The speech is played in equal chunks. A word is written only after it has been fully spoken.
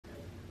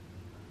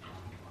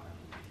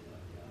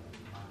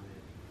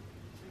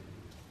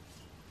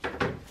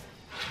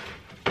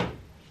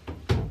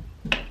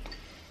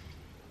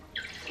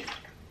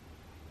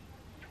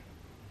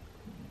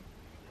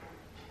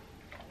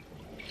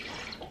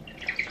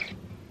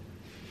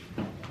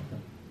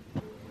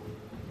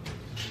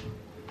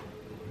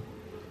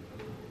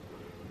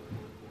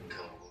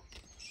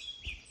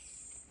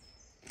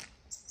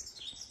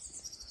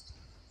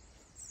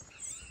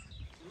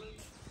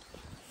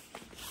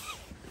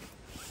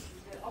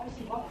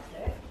obviously wants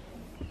it.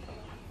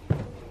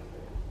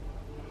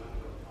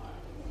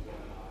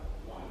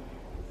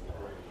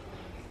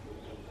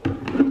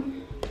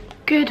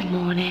 Good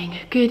morning,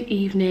 good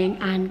evening,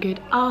 and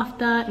good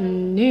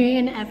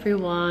afternoon,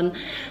 everyone.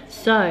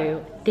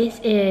 So this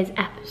is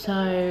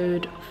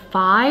episode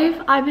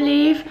 5, I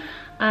believe.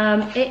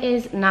 It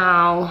is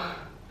now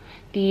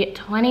the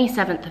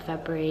 27th of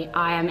February.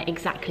 I am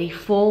exactly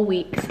 4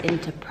 weeks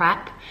into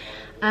prep,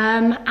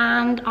 and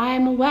I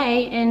am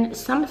away in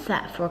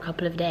Somerset for a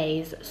couple of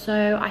days.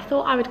 So I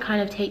thought I would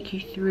kind of take you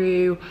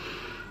through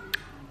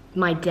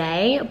my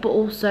day, but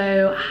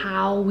also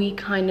how we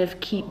kind of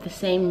keep the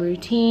same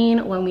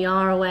routine when we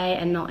are away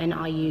and not in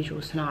our usual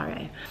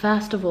scenario.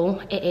 First of all,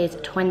 it is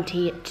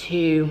 20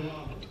 to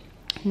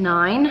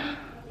 9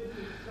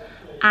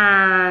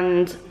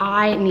 and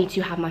I need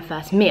to have my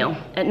first meal.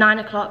 At 9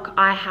 o'clock,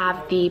 I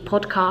have the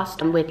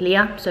podcast with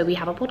Leah. So we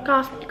have a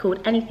podcast called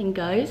Anything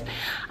Goes.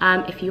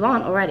 If you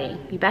aren't already,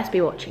 you best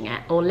be watching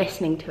it or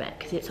listening to it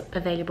because it's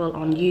available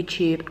on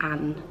YouTube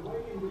and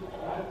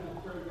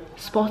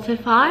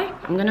Spotify.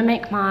 I'm gonna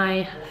make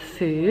my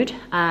food.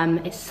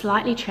 It's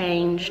slightly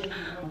changed,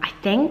 I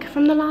think,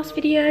 from the last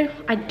video.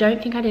 I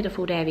don't think I did a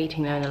full day of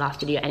eating though in the last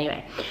video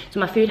anyway. So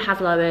my food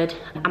has lowered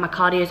and my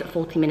cardio is at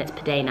 40 minutes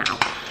per day now.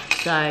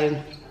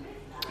 So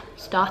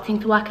starting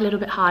to work a little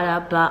bit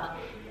harder, but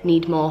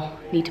need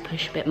to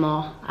push a bit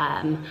more.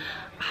 I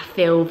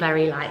feel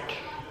very like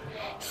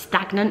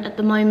stagnant at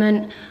the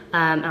moment,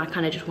 and I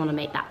kind of just want to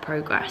make that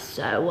progress.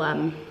 So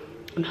I'm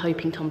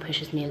hoping Tom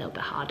pushes me a little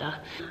bit harder.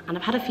 And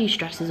I've had a few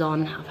stresses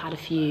on. I've had a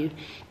few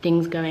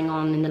things going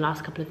on in the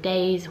last couple of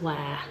days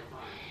where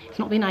it's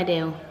not been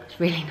ideal. It's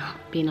really not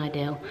been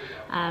ideal.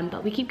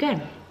 But we keep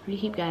going,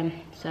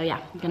 So yeah,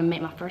 I'm gonna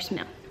make my first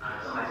meal.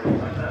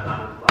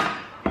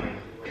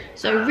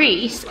 So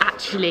Reese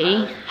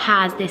actually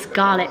has this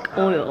garlic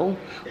oil,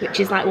 which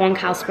is like 1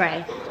 cal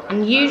spray.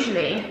 And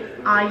usually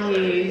I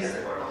use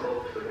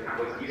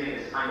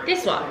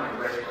this one.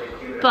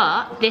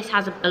 But this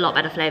has a lot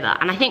better flavour.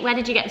 And I think, where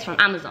did you get this from?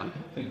 Amazon?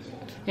 I think so.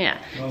 Yeah.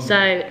 So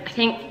I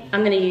think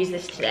I'm going to use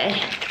this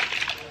today.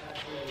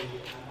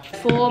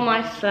 For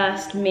my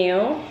first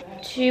meal,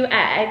 2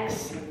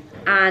 eggs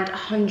and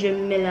 100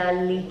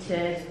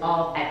 millilitres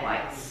of egg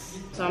whites.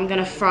 So I'm going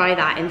to fry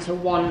that into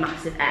 1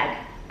 massive egg.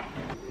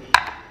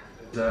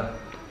 Yeah,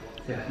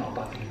 not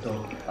bad at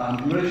all.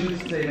 In relation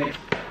to today,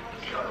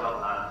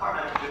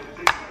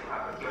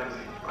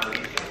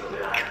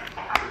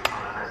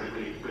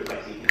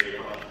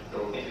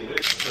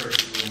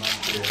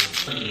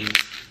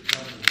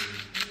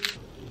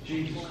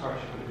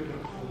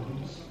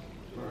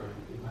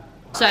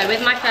 so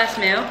with my first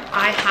meal,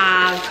 I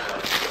have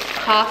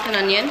half an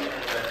onion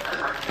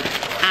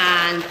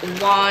and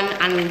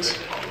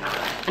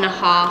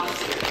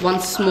 1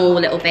 small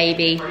little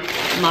baby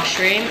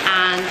mushroom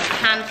and a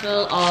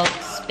handful of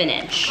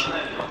spinach.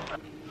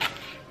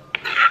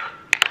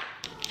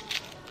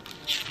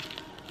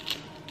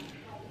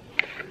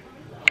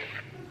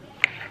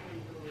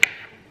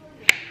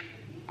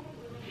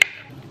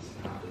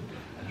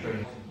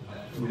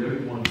 we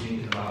don't want to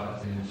think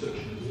about it in such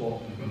a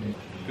spot.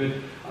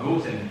 Good. I'm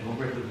also saying not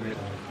recommend.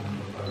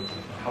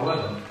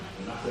 However,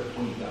 that's the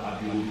point that I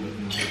feel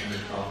looking to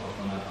start off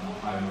on a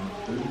higher amount of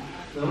food.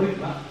 So with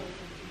that, like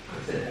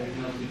I said,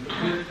 everything else is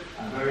pretty good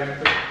and very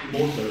active.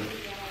 Also,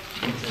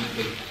 in terms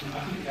of, I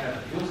think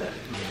your set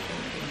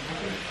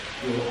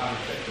your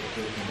average set of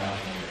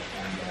 14,000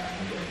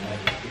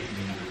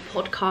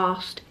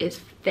 podcast is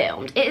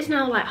filmed. It is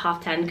now like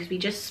 10:30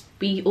 because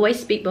we always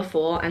speak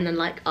before and then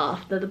like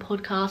after the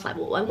podcast, like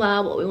what went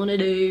well, what we want to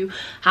do,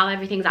 how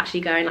everything's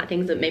actually going, like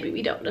things that maybe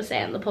we don't want to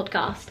say on the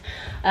podcast.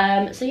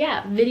 So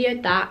yeah,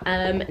 videoed that.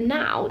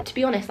 Now, to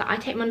be honest, like, I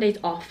take Mondays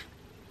off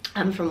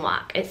from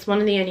work. It's one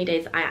of the only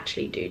days I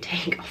actually do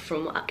take off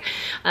from work.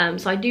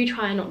 So I do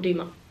try and not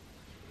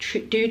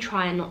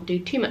do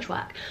too much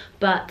work,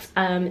 but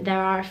there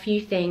are a few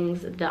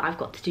things that I've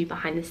got to do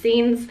behind the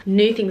scenes.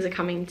 New things are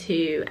coming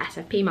to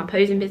SFP, my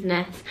posing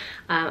business.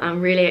 I'm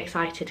really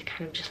excited to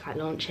kind of just like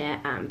launch it,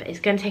 but it's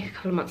going to take a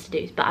couple of months to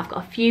do, but I've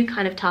got a few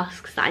kind of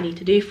tasks that I need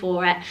to do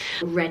for it,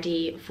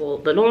 ready for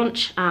the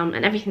launch,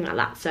 and everything like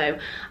that. So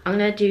I'm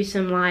going to do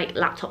some like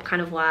laptop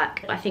kind of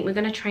work. I think we're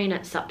going to train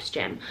at Sup's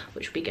gym,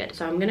 which will be good.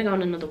 So I'm going to go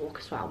on another walk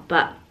as well,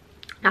 but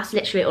that's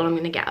literally all I'm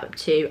going to get up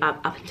to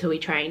up until we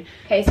train.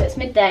 Okay, so it's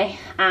midday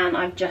and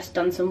I've just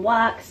done some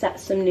work, set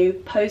some new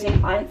posing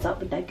clients up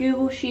with their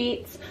Google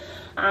Sheets,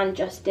 and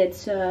just did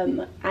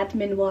some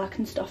admin work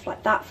and stuff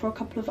like that for a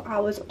couple of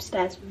hours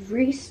upstairs with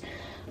Reese.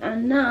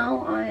 And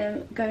now I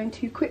am going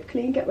to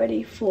quickly get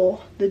ready for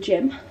the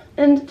gym.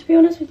 And to be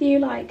honest with you,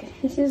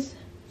 like, this is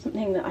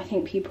something that I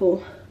think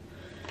people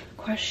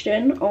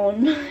question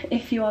on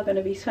if you are going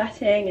to be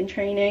sweating and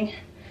training.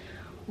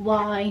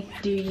 Why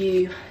do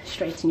you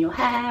straighten your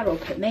hair or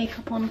put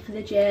makeup on for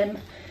the gym?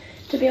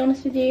 To be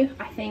honest with you,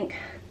 I think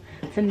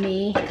for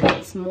me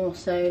it's more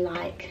so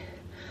like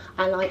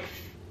I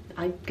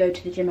go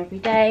to the gym every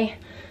day,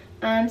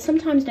 and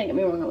sometimes, don't get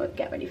me wrong, I won't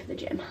get ready for the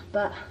gym,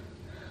 but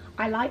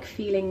I like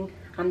feeling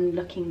and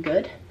looking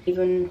good.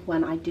 Even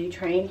when I do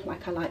train,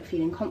 like I like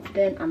feeling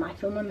confident, and I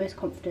feel my most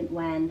confident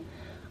when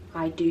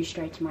I do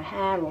straighten my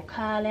hair or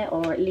curl it,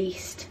 or at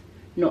least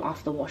not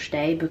after wash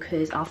day,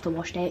 because after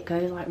wash day it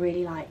goes like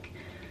really like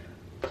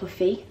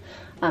puffy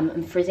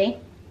and frizzy.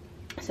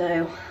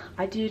 So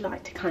I do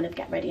like to kind of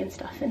get ready and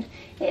stuff, and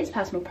it is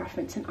personal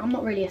preference, and I'm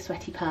not really a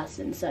sweaty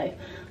person, so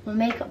my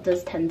makeup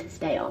does tend to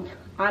stay on.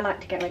 I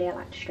like to get ready, I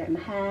like to straighten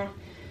my hair,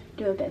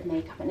 do a bit of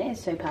makeup, and it is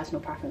so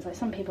personal preference. Like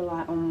some people are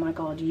like, oh my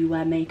god, you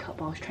wear makeup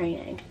whilst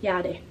training. Yeah,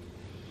 I do.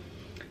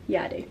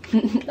 Yeah, I do.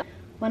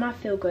 When I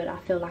feel good, I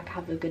feel like I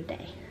have a good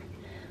day.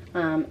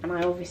 And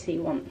I obviously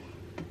want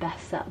the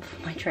best setup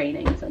for my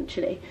training,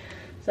 essentially.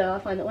 So I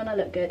find that when I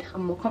look good,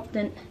 I'm more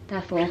confident,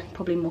 therefore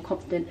probably more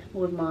confident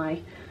with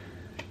my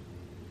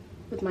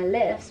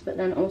lifts, but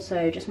then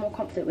also just more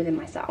confident within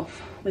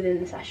myself, within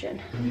the session.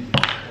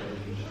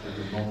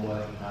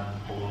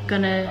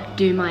 Gonna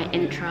do my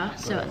intra.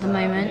 So at the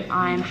moment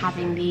I'm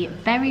having the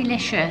very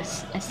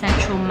delicious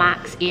Essential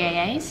Max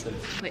EAAs,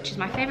 which is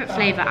my favourite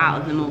flavour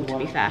out of them all, to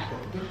be fair.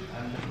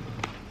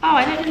 Oh,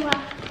 I don't know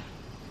where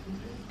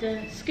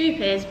the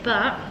scoop is,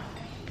 but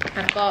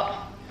I've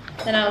got,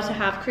 then I also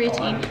have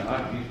creatine.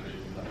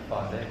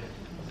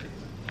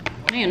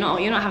 No,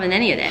 you're not having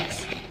any of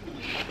this.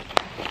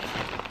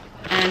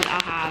 And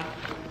I have,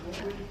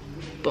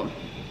 boom.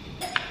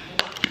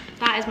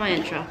 That is my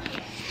intro.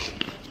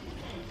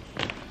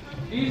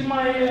 These are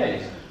my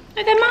EAs.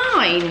 No, they're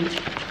mine.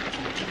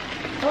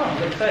 Oh,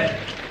 they're fake.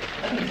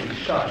 I think it's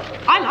shy.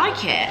 I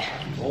like it.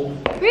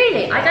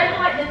 Really? I don't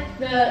like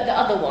the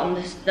other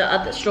one, the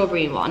other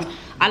strawberry one.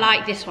 I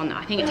like this one.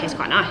 I think it tastes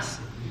quite nice.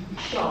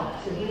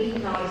 Shots and really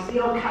nice, the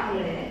old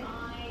cavalier.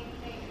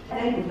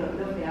 They would look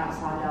lovely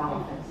outside our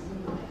office.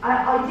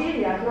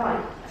 Ideally, I'd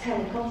like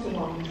terracotta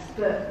ones,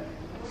 but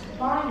to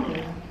find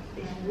them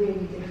is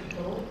really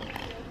difficult.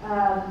 I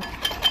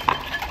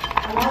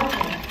like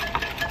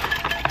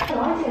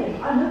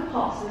it. I love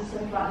pots and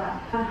stuff like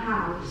that. Her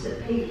house at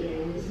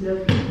Peatland is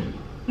lovely.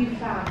 You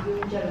found, you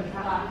enjoy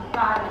that.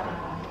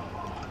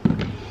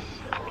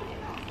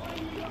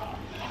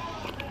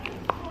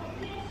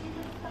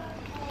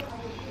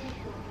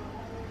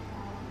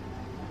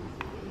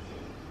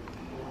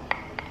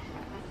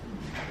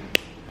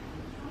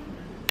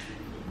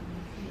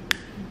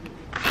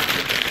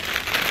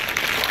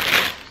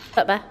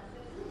 Up there.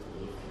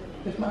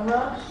 With my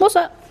rush. What's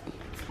up?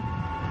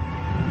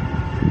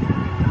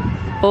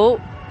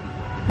 Oh,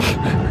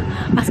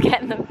 I was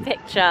getting the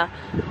picture.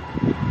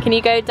 Can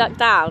you go duck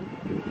down?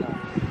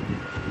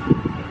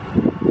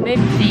 Move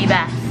the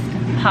best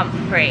pump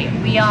free.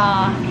 We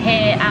are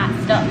here at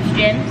Stuck's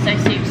gym, so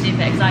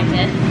super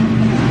excited.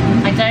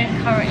 I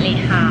don't currently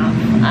have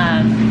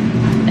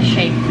a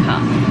shape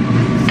cup,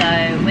 so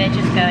we're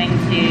just going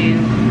to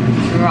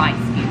dry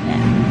scoop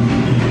it.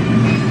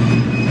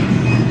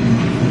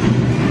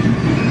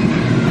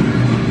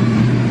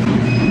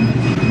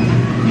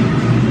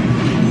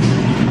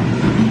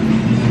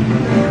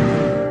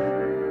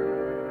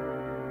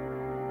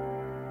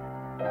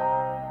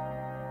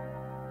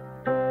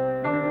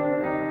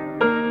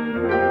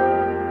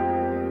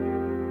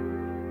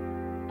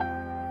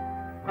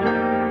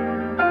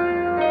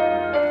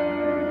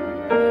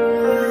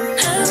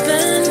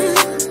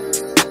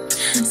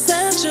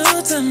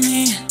 To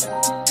me,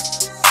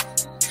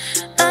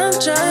 I'm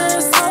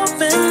just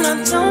hoping I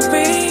don't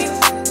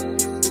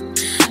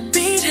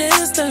beat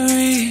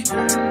history.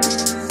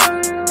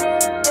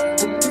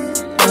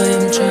 Boy,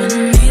 I'm trying to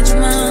reach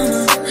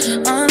mama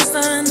on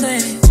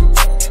Sunday,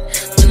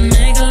 to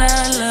make a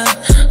lot of love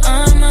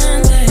on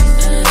Monday.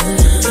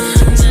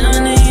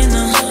 Never need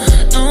no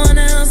one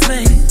else,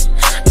 babe,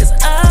 'cause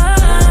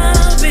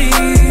I'll be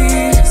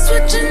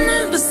switching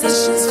in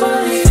positions for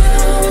you.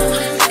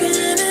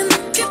 Getting in the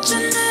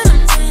kitchen.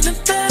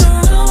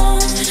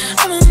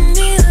 I'm gonna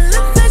need a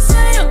lift, they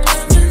say I'm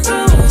coming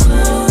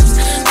through.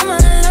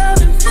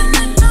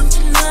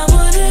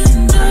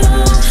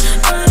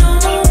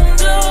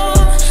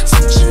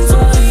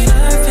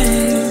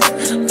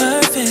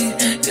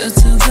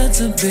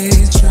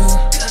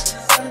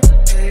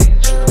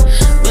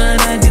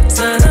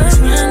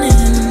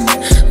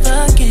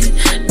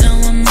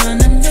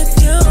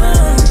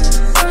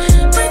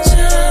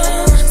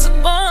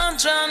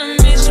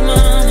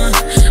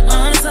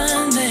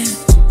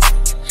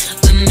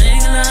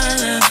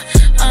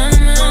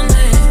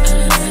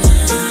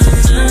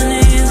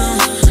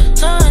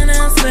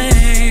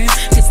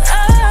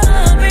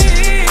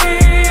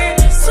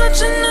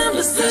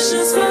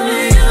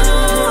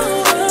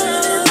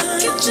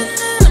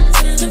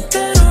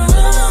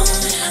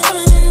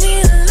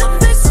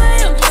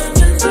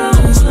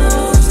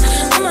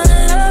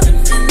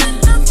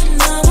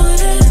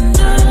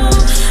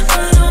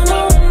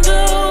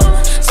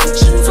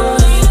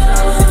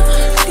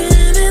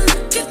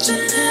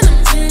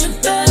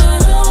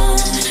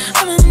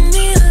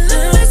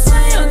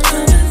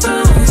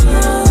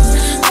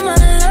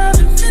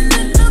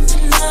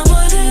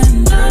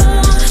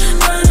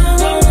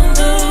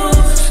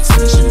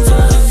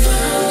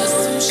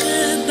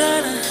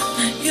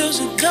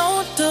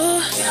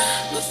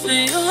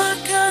 I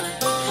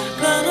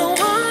kinda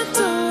want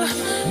to.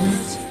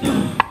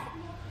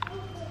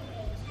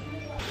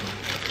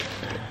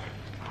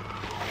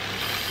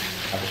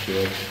 Have a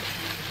shield.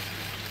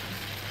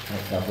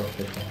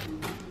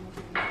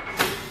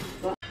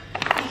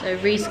 So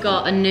Reese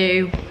got a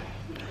new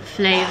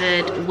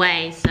flavoured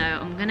whey, so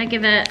I'm gonna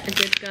give it a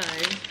good go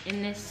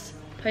in this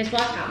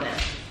post-workout meal.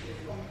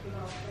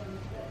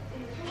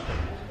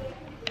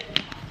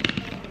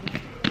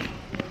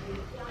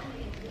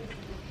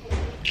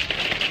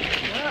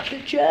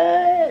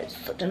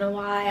 Bitches! I don't know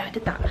why I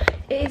did that.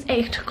 It is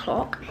 8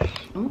 o'clock.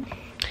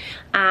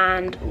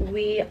 And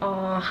we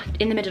are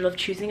in the middle of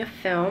choosing a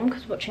film,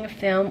 because we're watching a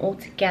film all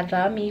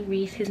together, me,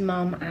 Reese, his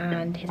mum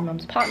and his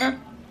mum's partner,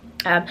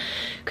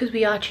 because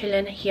we are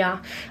chilling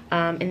here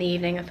in the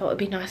evening. I thought it'd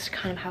be nice to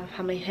kind of have a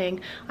family thing.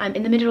 I'm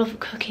in the middle of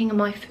cooking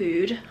my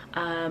food,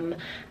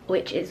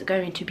 which is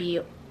going to be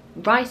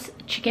rice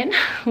chicken,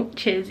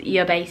 which is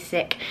your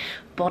basic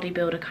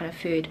bodybuilder kind of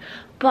food,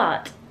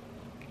 but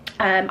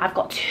I've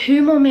got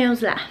 2 more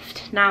meals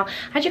left. Now,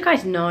 as you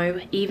guys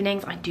know,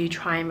 evenings I do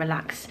try and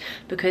relax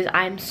because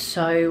I'm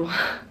so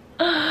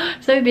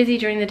busy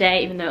during the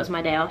day, even though it was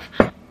my day off.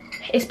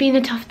 It's been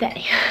a tough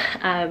day.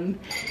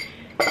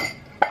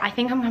 I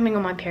think I'm coming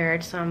on my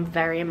period, so I'm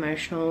very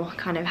emotional.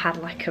 Kind of had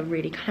like a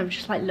really kind of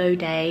just like low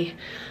day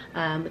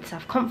with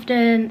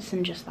self-confidence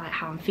and just like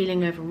how I'm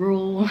feeling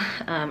overall.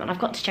 And I've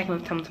got to check in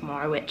with Tom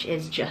tomorrow, which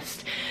is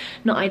just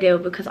not ideal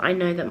because I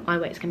know that my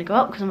weight's going to go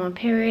up because I'm on my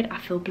period. I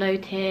feel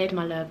bloated,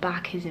 my lower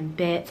back is in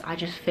bits. I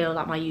just feel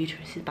like my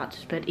uterus is about to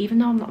explode, even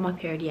though I'm not on my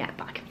period yet,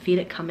 but I can feel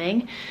it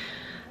coming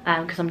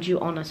because I'm due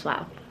on as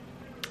well.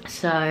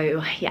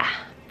 So yeah,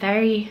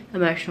 very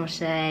emotional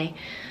today.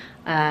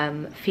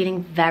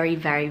 Feeling very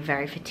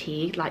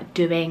fatigued, like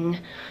doing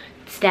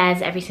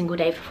stairs every single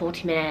day for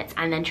 40 minutes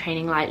and then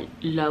training like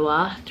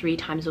lower 3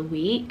 times a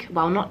week.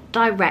 Well, not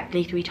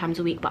directly 3 times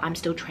a week, but I'm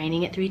still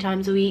training it 3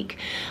 times a week.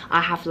 I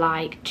have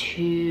like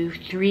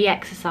 2-3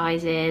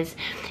 exercises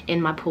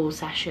in my pool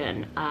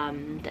session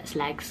that's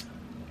legs.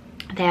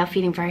 They are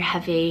feeling very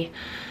heavy,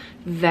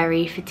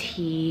 very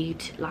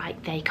fatigued,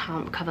 like they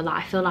can't recover.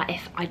 Like I feel like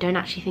if I don't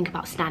actually think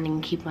about standing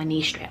and keep my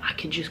knees straight, I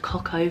could just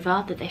cock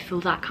over, that they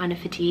feel that kind of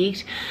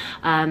fatigued.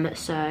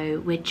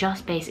 So we're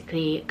just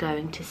basically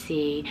going to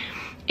see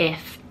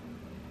if,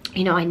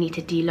 you know, I need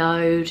to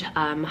deload.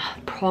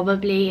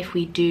 Probably if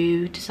we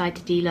do decide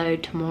to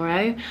deload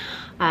tomorrow,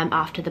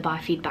 after the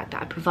biofeedback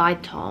that I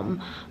provide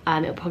Tom,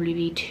 it'll probably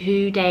be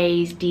 2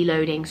 days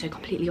deloading, so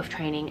completely off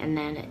training, and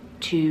then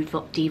 2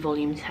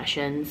 devolume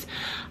sessions,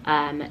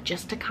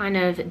 just to kind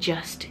of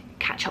just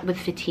catch up with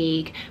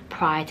fatigue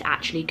prior to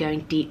actually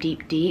going deep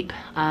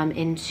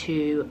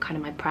into kind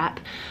of my prep,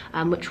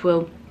 which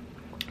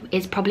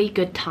is probably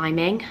good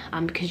timing,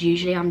 because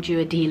usually I'm due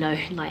a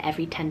deload like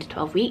every 10 to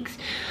 12 weeks.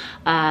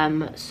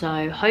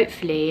 So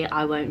hopefully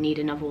I won't need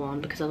another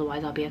one, because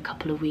otherwise I'll be a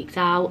couple of weeks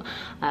out,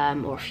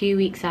 or a few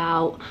weeks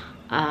out.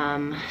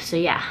 So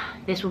yeah,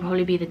 this will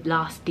probably be the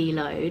last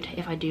deload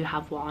if I do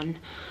have one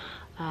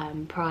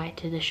prior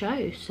to the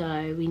show.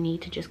 So we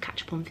need to just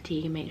catch up on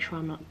fatigue and make sure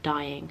I'm not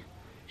dying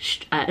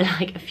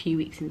like a few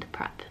weeks into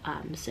prep.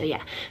 So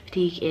yeah,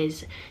 fatigue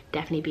is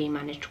definitely being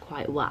managed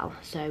quite well.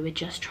 So we're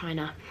just trying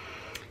to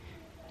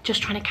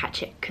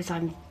catch it, because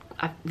I've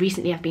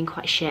been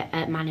quite shit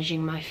at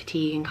managing my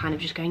fatigue and kind of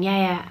just going,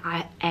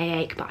 I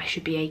ache, but I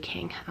should be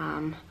aching.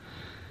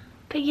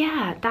 But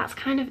yeah, that's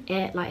kind of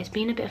it. Like, it's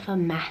been a bit of a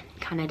meh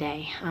kind of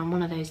day,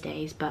 one of those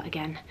days. But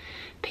again,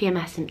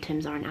 PMS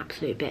symptoms are an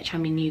absolute bitch. I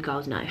mean, you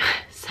girls know.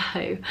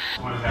 So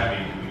What does that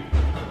mean?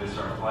 Do we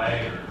start a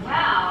flag or?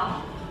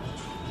 Wow,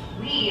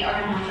 we are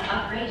going to have to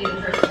upgrade you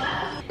the first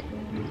class.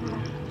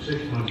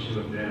 6 months to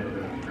look down, we're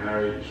going to be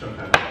married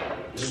sometime.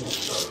 We won't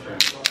start a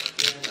family.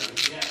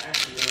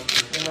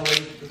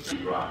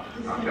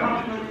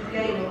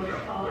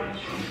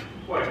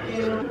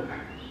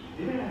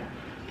 Yeah.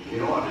 You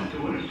know, I've been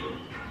doing it for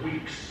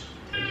weeks.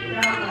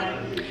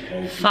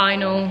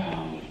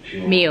 final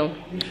meal.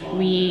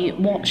 We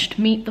watched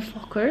Meet the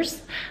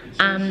Fockers,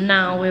 and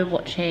now we're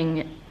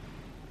watching,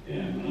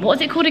 what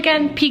is it called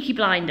again? Peaky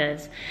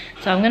Blinders.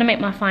 So I'm gonna make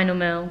my final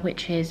meal,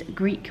 which is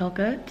Greek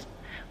yogurt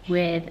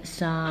with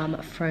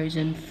some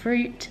frozen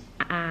fruit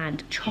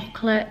and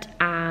chocolate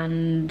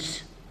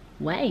and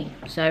whey.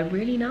 So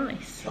really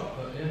nice.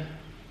 Chocolate, yeah?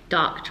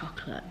 Dark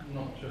chocolate.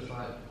 Not just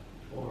like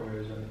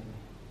Oreos or anything.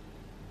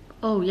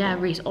 Oh yeah,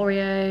 Reese,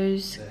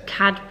 Oreos,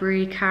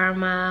 Cadbury,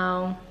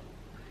 caramel.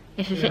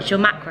 If it fits your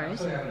macros. I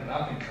saw you having an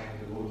advent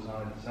calendar all the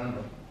time in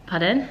December.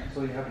 Pardon? I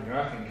saw you having your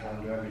advent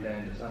calendar every day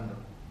in December.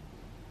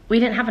 We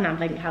didn't have an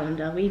advent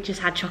calendar. We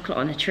just had chocolate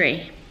on a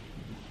tree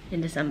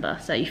in December.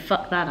 So you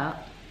fucked that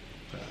up.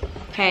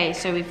 Okay,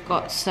 so we've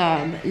got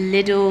some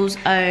Lidl's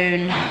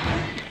own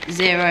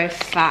zero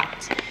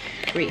fat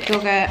Greek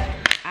yogurt,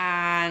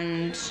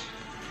 and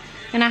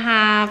I'm gonna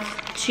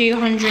have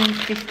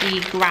 250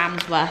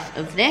 grams worth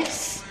of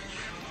this.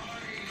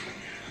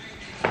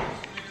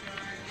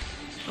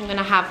 I'm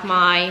gonna have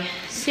my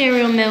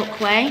cereal milk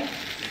whey.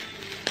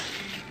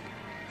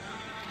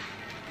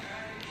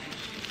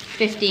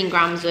 15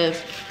 grams of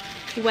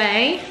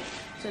whey.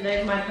 So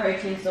those are my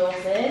protein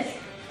sources.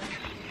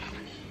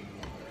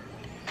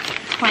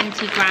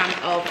 20 grams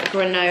of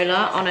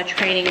granola on a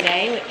training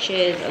day, which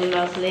is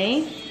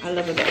lovely. I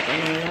love a bit of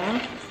granola.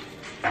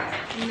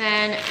 And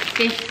then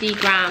 50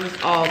 grams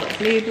of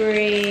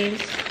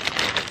blueberries.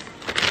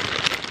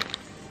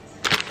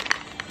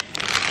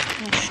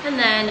 And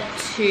then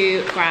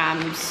 2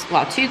 blocks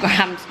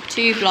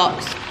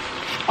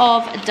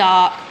of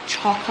dark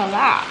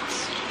chocolate.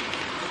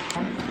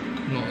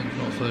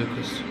 Not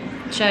focused.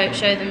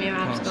 Show them your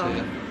abs.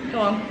 Go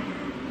on.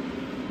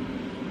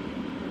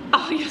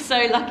 Oh, you're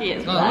so lucky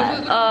it's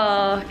black.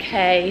 Oh,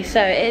 okay,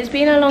 so it's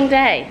been a long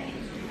day.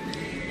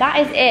 That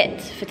is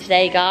it for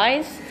today,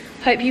 guys.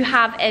 Hope you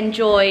have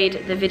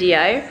enjoyed the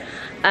video.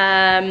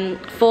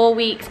 4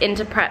 weeks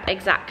into prep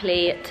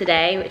exactly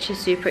today, which is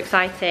super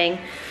exciting.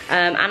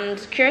 And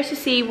curious to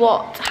see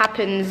what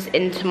happens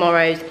in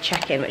tomorrow's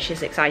check-in, which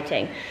is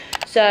exciting.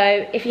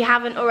 So if you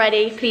haven't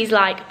already, please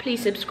like,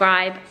 please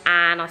subscribe,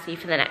 and I'll see you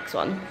for the next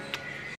one.